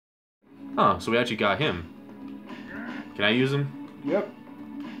Oh, so we actually got him. Can I use him? Yep.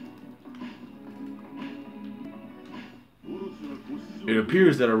 It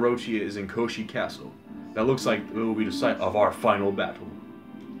appears that Orochi is in Koshi Castle. That looks like it will be the site of our final battle.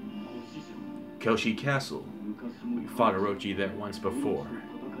 Koshi Castle. We fought Orochi there once before.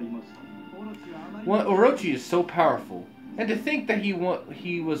 Well, Orochi is so powerful. And to think that he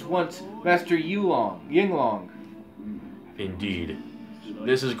was once Master Yinglong. Indeed.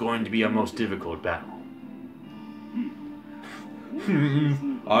 This is going to be a most difficult battle.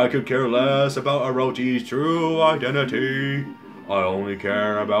 I could care less about Orochi's true identity. I only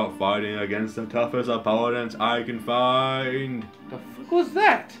care about fighting against the toughest opponents I can find. The fuck was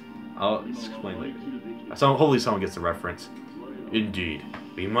that? I'll explain later. Hopefully someone gets the reference. Indeed.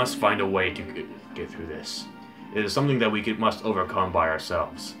 We must find a way to get through this. It is something that we must overcome by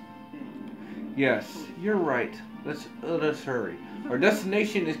ourselves. Yes, you're right. Let's hurry. Our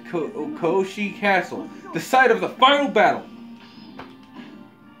destination is Koshi Castle, the site of the final battle.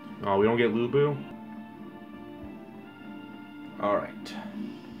 Oh, we don't get Lubu? Alright.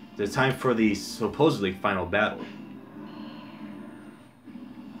 It's time for the supposedly final battle.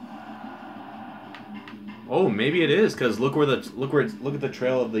 Oh, maybe it is, because look at the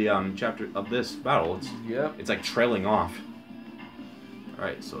trail of the chapter of this battle. It's like trailing off.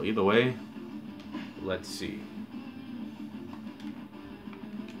 Alright, so either way, let's see.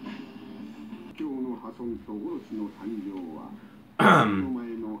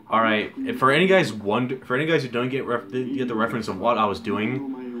 Alright, for any guys who don't get the reference of what I was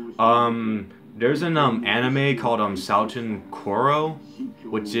doing, there's an anime called Salton Koro,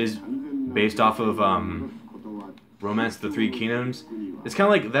 which is based off of Romance of the Three Kingdoms. It's kind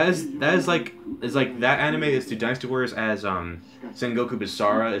of like that anime is to Dynasty Warriors as Sengoku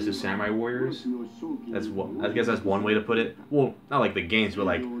Basara is to Samurai Warriors. I guess that's one way to put it. Well, not like the games, but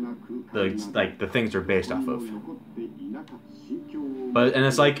like the things they're based off of. And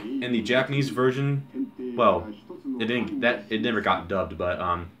it's like in the Japanese version, well, it never got dubbed, but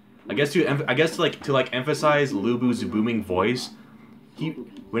I guess to emphasize Lubu's booming voice,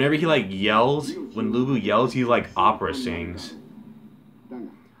 whenever he yells, when Lubu yells, he opera sings.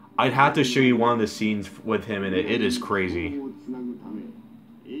 I'd have to show you one of the scenes with him in it. It is crazy.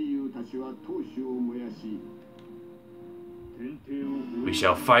 We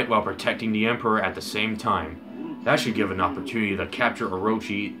shall fight while protecting the Emperor at the same time. That should give an opportunity to capture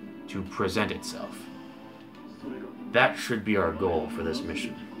Orochi to present itself. That should be our goal for this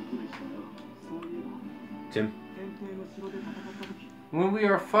mission. Tim? When we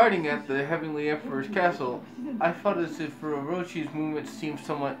are fighting at the Heavenly Emperor's castle, I felt as if Orochi's movements seemed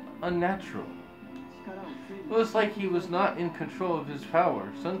somewhat unnatural. It was like he was not in control of his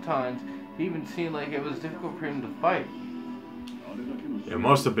power. Sometimes it even seemed like it was difficult for him to fight. It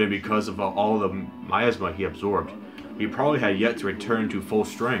must have been because of all the miasma he absorbed. He probably had yet to return to full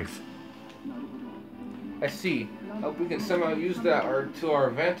strength. I see. Hope we can somehow use that to our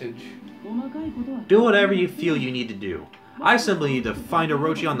advantage. Do whatever you feel you need to do. I simply need to find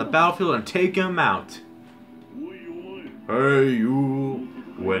Orochi on the battlefield and take him out. Hey you,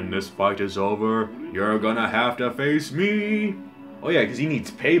 when this fight is over, you're gonna have to face me. Oh yeah, because he needs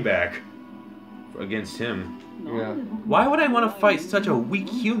payback against him. Yeah. Why would I want to fight such a weak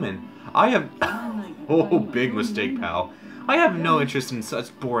human? I have... Oh, big mistake, pal. I have no interest in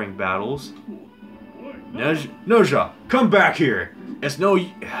such boring battles. Noja, come back here! It's no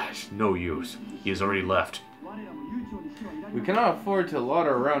use. He has already left. We cannot afford to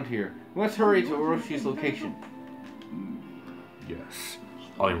loiter around here. We must hurry to Oroshi's location. Yes,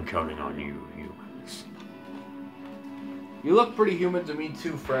 I am counting on you, humans. You look pretty human to me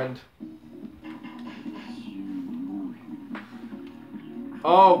too, friend.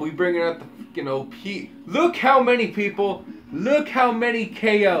 Oh, we bringing out the fucking OP. Look how many people. Look how many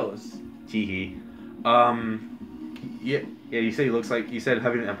KOs. Teehee. Yeah. You said you said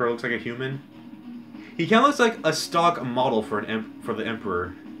having an emperor looks like a human. He kind of looks like a stock model for the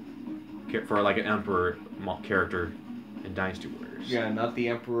emperor, for like an emperor character in Dynasty Warriors. Yeah, not the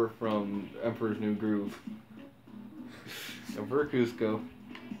emperor from Emperor's New Groove. Emperor Cusco.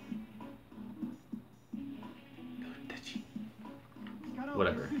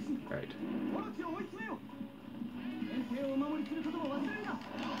 Whatever. Right.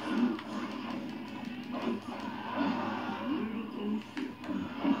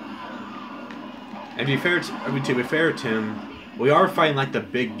 And to be fair, Tim, we are fighting like the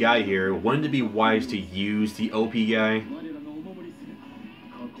big guy here. Wouldn't it be wise to use the OP guy?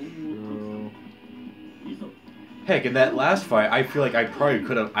 Heck, in that last fight, I feel like I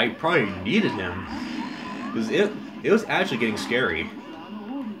probably needed him. Because it was actually getting scary.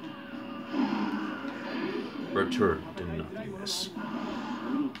 Return to nothingness.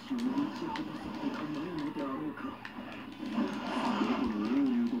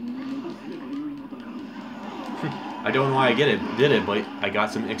 I don't know why I did it, but I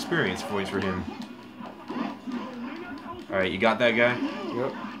got some experience points for him. Alright, you got that guy?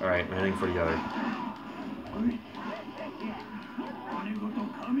 Yep. Alright, I'm heading for the other.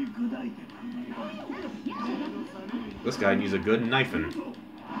 This guy needs a good knifing.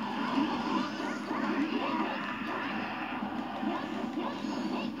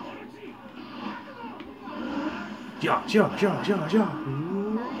 Yeah.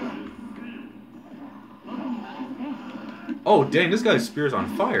 Oh, dang, this guy's spear's on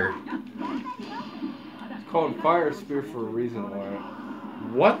fire. It's called Fire Spear for a reason, why?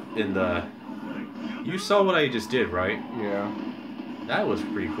 What in the... You saw what I just did, right? Yeah. That was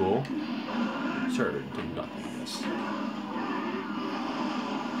pretty cool. Turn to nothingness.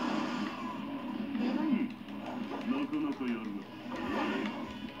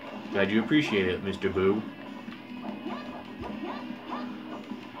 Glad you appreciate it, Mr. Boo.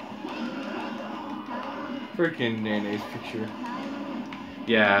 Freaking Nene's picture.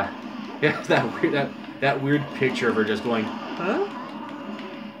 Yeah. Yeah, that weird picture of her just going, huh?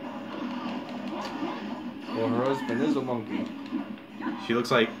 Well, her husband is a monkey. She looks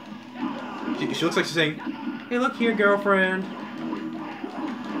like she looks like she's saying, "Hey, look here, girlfriend."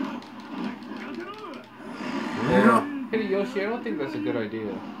 Well, Hideyoshi, I don't think that's a good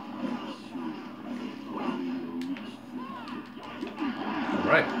idea.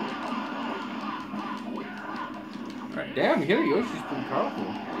 Alright. Damn, Hideyoshi's pretty powerful.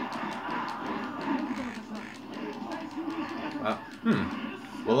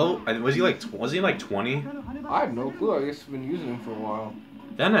 Well, was he like 20? I have no clue. I guess I've been using him for a while.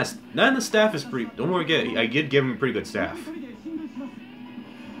 Then the staff is pretty. Don't forget, I did give him a pretty good staff.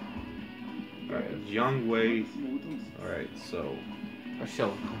 Alright, Young Wei. Alright, so I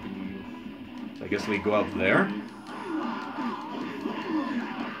shall accompany you. I guess we go up there.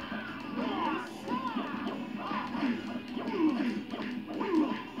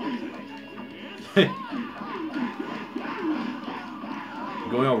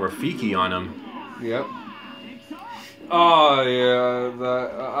 Going over Rafiki on him. Yep. Oh yeah,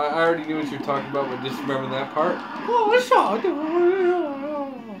 I already knew what you were talking about, but just remember that part.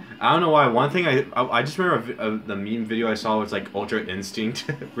 I don't know why. One thing I just remember the meme video I saw was like Ultra Instinct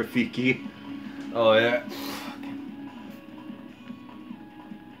Rafiki. Oh yeah.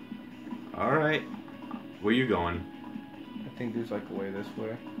 All right, where you going? I think there's like a way this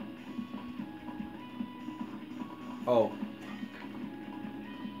way. Oh.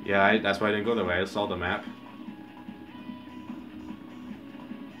 Yeah, that's why I didn't go that way. I saw the map.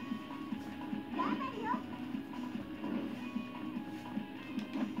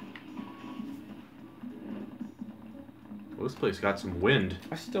 Well, this place got some wind.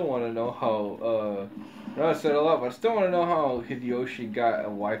 I still want to know how, I know I said a lot, but I still want to know how Hideyoshi got a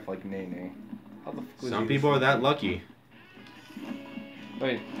wife like Nene. How the fuck was Some people are that lucky.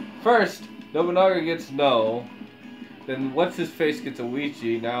 Wait, first, Nobunaga gets No. Then what's his face gets a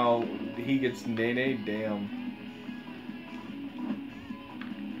Oichi, now he gets Nene, damn.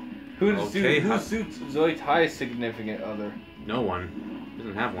 Who's Zoi's highest significant other? No one.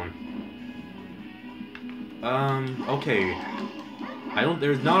 Doesn't have one. Okay.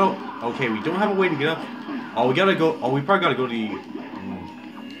 There's not a, okay, we don't have a way to get up. Oh, we gotta go, we probably gotta go to the,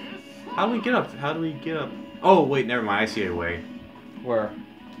 how do we get up? Oh, wait, never mind, I see a way. Where?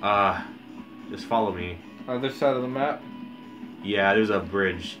 Just follow me. Other side of the map? Yeah, there's a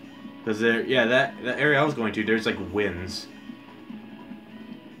bridge. Cause there, yeah, that area I was going to, there's like winds.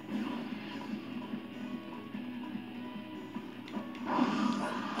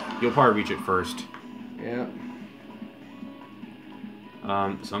 You'll probably reach it first. Yeah.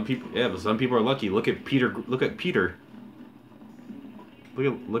 Some people, yeah, but some people are lucky. Look at Peter. Look at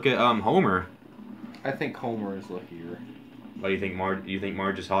Homer. I think Homer is luckier. What do you think, Marge? You think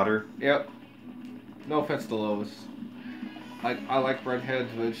Marge is hotter? Yep. No offense to Lois. I like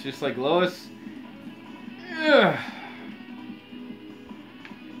redheads, but it's just like Lois. Ugh.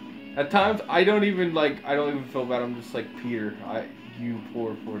 At times, I don't even feel bad. I'm just like, Peter, you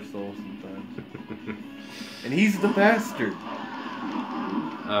poor soul sometimes. And he's the bastard.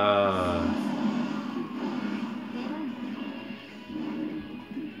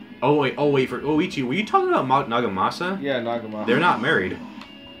 Oh wait for Oichi. Were you talking about Nagamasa? Yeah, Nagamasa. They're not married.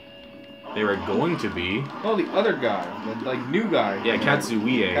 They were going to be. Oh, the other guy, the like new guy. Yeah,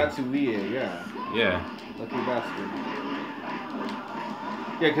 Katsuie. Katsuie, yeah. Yeah. Lucky bastard.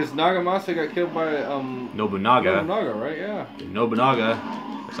 Yeah, because Nagamasa got killed by Nobunaga. Nobunaga, right? Yeah. Nobunaga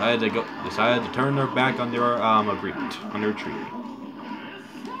decided to turn their back on their agreement, on their treaty.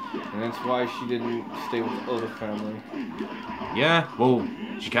 And that's why she didn't stay with the Oda family. Yeah, well,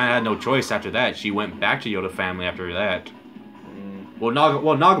 she kind of had no choice after that. She went back to the Oda family after that. Well,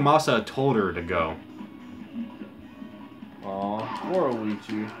 Nagamasa told her to go. Aw, poor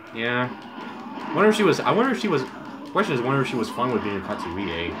Orochi. Yeah. I wonder if she was. Question is, I wonder if she was fun with being with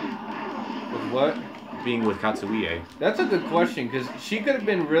Katsuie. With what? Being with Katsuie. That's a good question, because she could have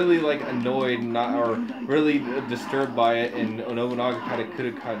been really like annoyed, or really disturbed by it, and Nobunaga could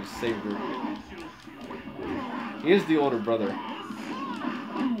have saved her. He is the older brother.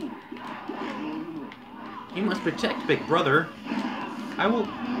 You must protect Big Brother. I will.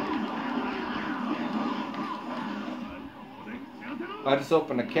 I just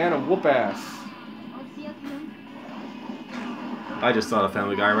opened a can of whoop ass. I just thought of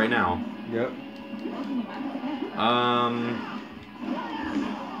Family Guy right now. Yep.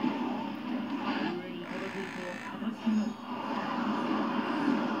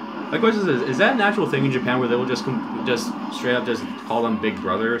 My question is that an actual thing in Japan where they will just straight up just call them Big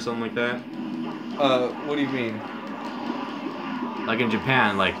Brother or something like that? What do you mean? Like in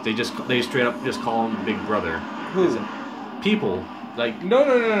Japan, like they straight up just call them Big Brother. Who? People. Like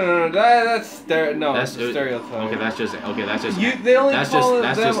no. That's stereotype. Okay, that's just They only that's call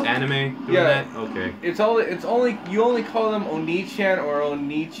just anime doing that. Okay. It's only you only call them Oni-chan or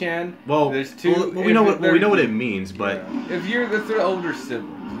Oni-chan. Well, there's two. Well, we know what it means, but yeah. If they're older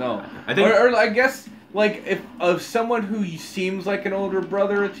siblings, no. I think, or I guess like if of someone who seems like an older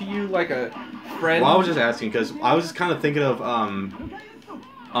brother to you, like a friend. Well, I was just asking because I was just kind of thinking of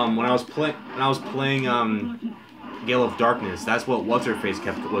when I was playing Gale of Darkness. That's what what's her face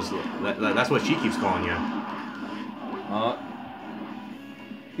that's what she keeps calling you.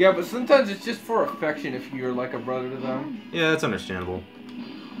 Yeah, but sometimes it's just for affection if you're like a brother to them. Yeah, that's understandable.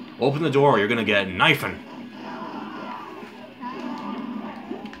 Open the door, you're gonna get knifing.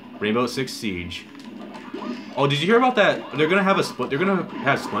 Rainbow Six Siege. Oh, did you hear about that? They're gonna have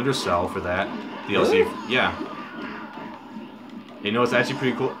Splinter Cell for that DLC. Really? Yeah. You know, it's actually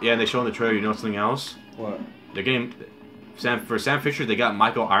pretty cool. Yeah, they show in the trailer. You know something else? What? They're getting for Sam Fisher. They got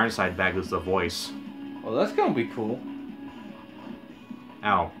Michael Ironside back as the voice. Oh, that's gonna be cool.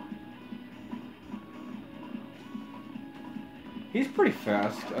 Ow. He's pretty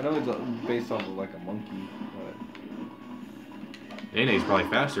fast. I know he's based off of like a monkey, but Nene's probably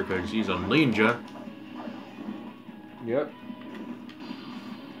faster because he's a ninja. Yep.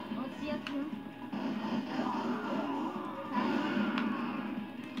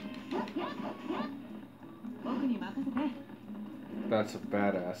 That's a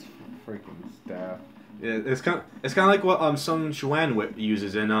badass freaking staff. Yeah, it's kind of like what Sun Xuan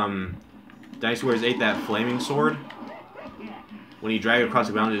uses in Dynasty Warriors 8, that flaming sword. When you drag it across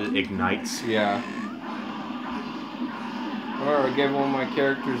the ground, it ignites. Yeah. Or I gave one of my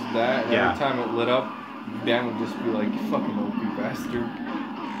characters that, and every time it lit up, Dan would just be like, "Fucking OP bastard."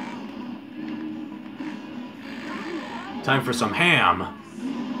 Time for some ham.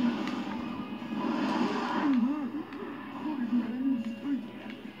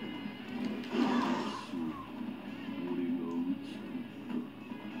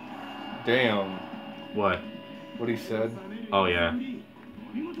 Damn. What? What he said? Oh, yeah.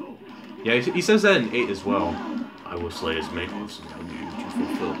 Yeah, he says that in 8 as well. I will slay his maidens and help you to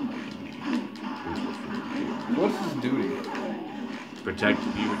fulfill What's his duty?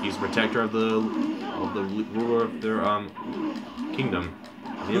 He's a protector of the ruler of their kingdom.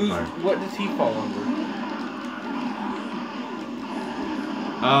 The Empire. What does he fall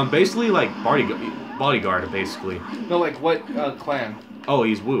under? Basically like bodyguard, basically. No, like what clan? Oh,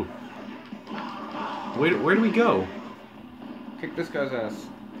 he's Wu. Where do we go? Kick this guy's ass.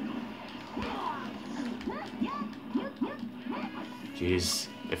 Jeez,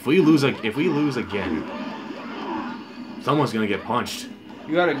 if we lose again, someone's gonna get punched.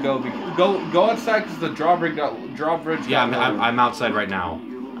 You gotta go. Go outside because the drawbridge. Yeah, I'm outside right now.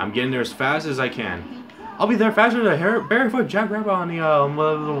 I'm getting there as fast as I can. I'll be there faster than a barefoot jackrabbit on the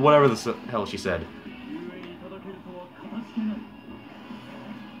whatever the hell she said.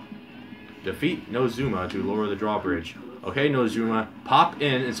 Defeat Nozuma to lower the drawbridge. Okay, Nozuma, pop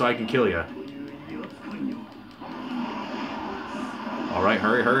in and so I can kill you. Alright,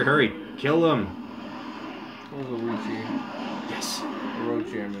 hurry. Kill him. Where's Orochi? Yes.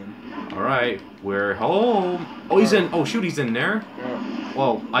 Orochi, I mean. Alright, we're home. Oh, he's in. Oh, shoot, he's in there? Yeah.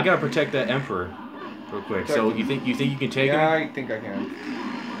 Well, I gotta protect that Emperor real quick. So, you think you can take him? Yeah, I think I can.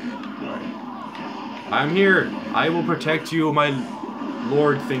 I'm here. I will protect you, my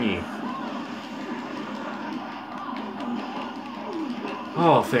Lord thingy.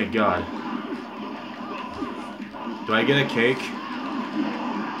 Oh, thank God. Do I get a cake?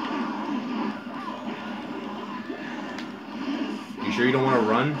 You sure you don't want to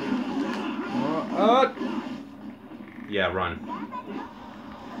run? Yeah, run.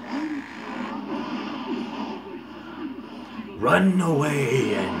 Run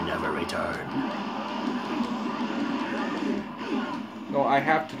away and never return. No, I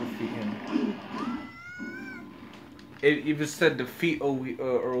have to defeat him. It even said defeat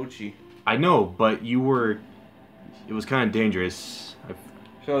Orochi. I know, but you were... It was kind of dangerous.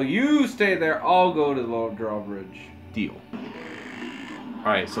 So you stay there, I'll go to the low drawbridge. Deal.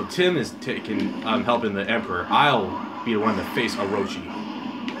 Alright, so Tim is helping the Emperor. I'll be the one to face Orochi.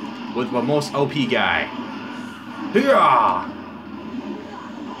 With my most OP guy. Hurrah!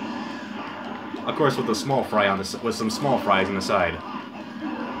 Of course, with a small fry on the with some small fries on the side.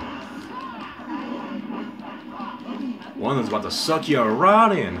 One of them's about to suck you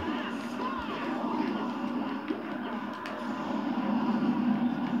right in.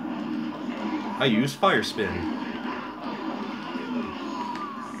 I use Fire Spin.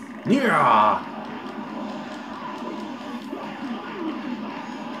 Yeah.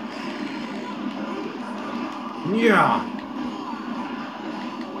 Yeah.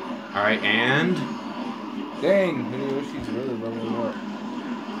 Alright, and... Dang, Hiroshi's really leveling up.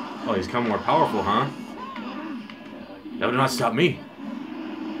 Oh, he's become more powerful, huh? That would not stop me.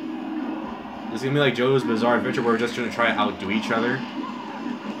 This is gonna be like JoJo's Bizarre Adventure where we're just gonna try to outdo each other.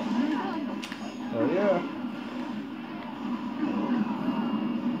 Oh, yeah.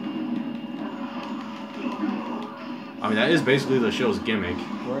 I mean, that is basically the show's gimmick.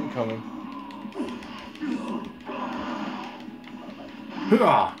 We're incoming.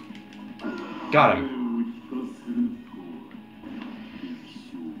 Hurrah! Got him.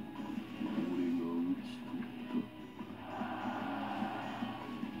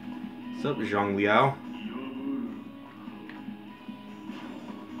 What's up, Zhang Liao?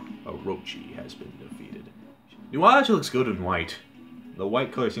 Orochi has been defeated. Nuwa actually looks good in white. The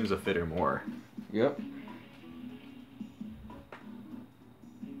white color seems to fit her more. Yep.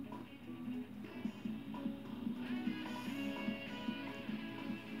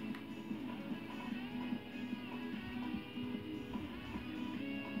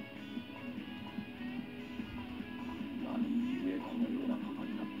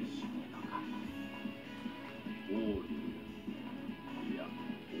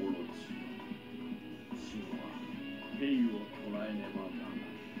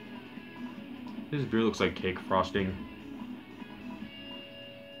 His beer looks like cake frosting.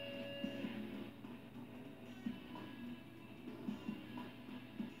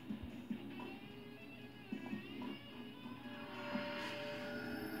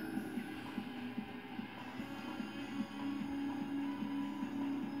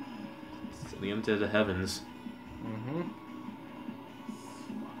 Sending him to the heavens. Mm-hmm.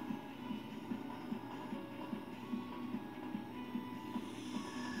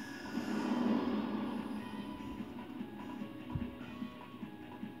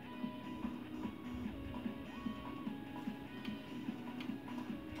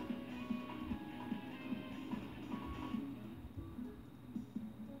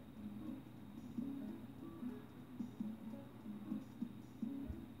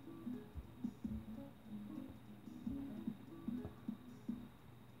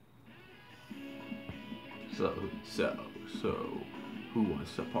 So, who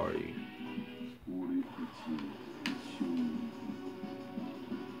wants to party?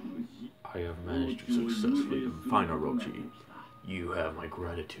 I have managed to successfully confine Orochi. You have my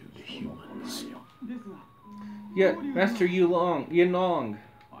gratitude, humans. Yeah, Master Yinong.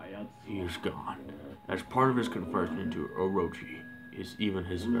 He is gone. As part of his conversion to Orochi, even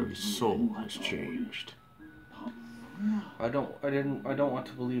his very soul has changed. I don't want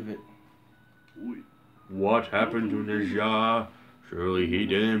to believe it. What happened to Nezha? Surely he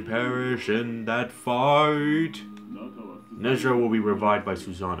didn't perish in that fight. Nezha will be revived by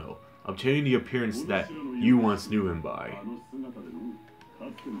Susano, obtaining the appearance that you once knew him by.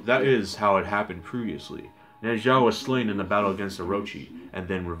 That is how it happened previously. Nezha was slain in the battle against Orochi, and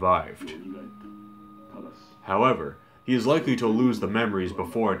then revived. However, he is likely to lose the memories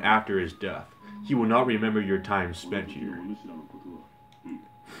before and after his death. He will not remember your time spent here.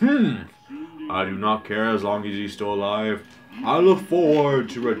 I do not care as long as he's still alive. I look forward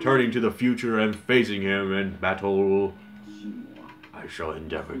to returning to the future and facing him in battle. I shall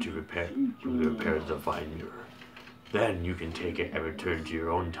endeavor to repair the fine mirror. Then you can take it and return to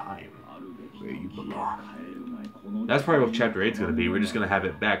your own time, where you belong. That's probably what Chapter 8's gonna be. We're just gonna have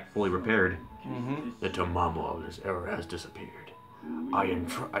it back fully repaired. Mm-hmm. The Tamamo of this era has disappeared.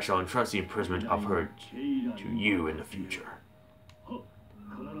 I shall entrust the imprisonment of her to you in the future.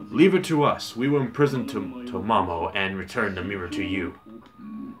 Leave it to us. We will imprison Tamamo and return the mirror to you.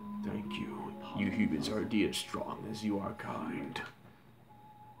 Thank you. You humans are indeed as strong as you are kind.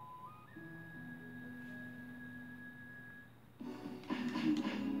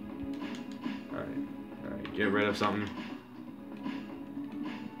 Alright, get rid of something.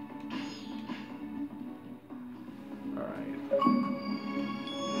 Alright.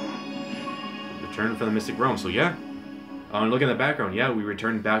 Return from the Mystic Realm, so yeah. Look in the background, yeah, we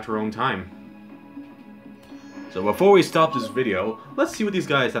returned back to our own time. So before we stop this video, let's see what these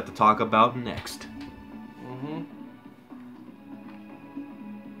guys have to talk about next. Mm-hmm.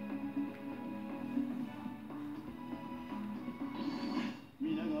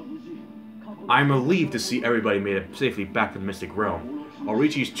 I'm relieved to see everybody made it safely back to the Mystic Realm.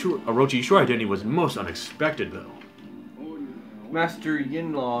 Orochi's true identity was most unexpected, though. Master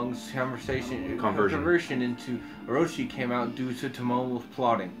Yinlong's conversion into Orochi came out due to Tamomo's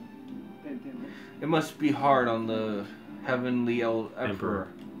plotting. It must be hard on the Heavenly Emperor.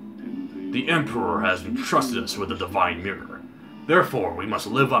 The Emperor has entrusted us with the Divine Mirror. Therefore, we must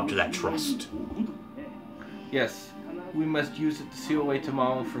live up to that trust. Yes, we must use it to seal away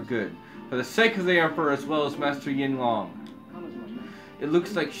Tamamo for good, for the sake of the Emperor as well as Master Yinlong. It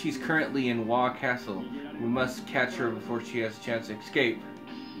looks like she's currently in Wa Castle. We must catch her before she has a chance to escape.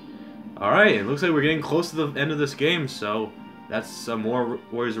 Alright, it looks like we're getting close to the end of this game, so that's some more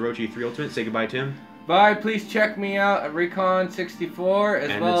Warriors Orochi 3 Ultimate. Say goodbye, Tim. Bye, please check me out at Recon64 as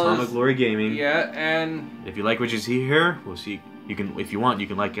and well Atomic as Glory Gaming. Yeah, and if you like what you see here, we'll see. You can, if you want, you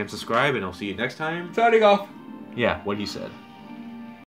can like and subscribe, and I'll see you next time. Signing off. Yeah, what he said.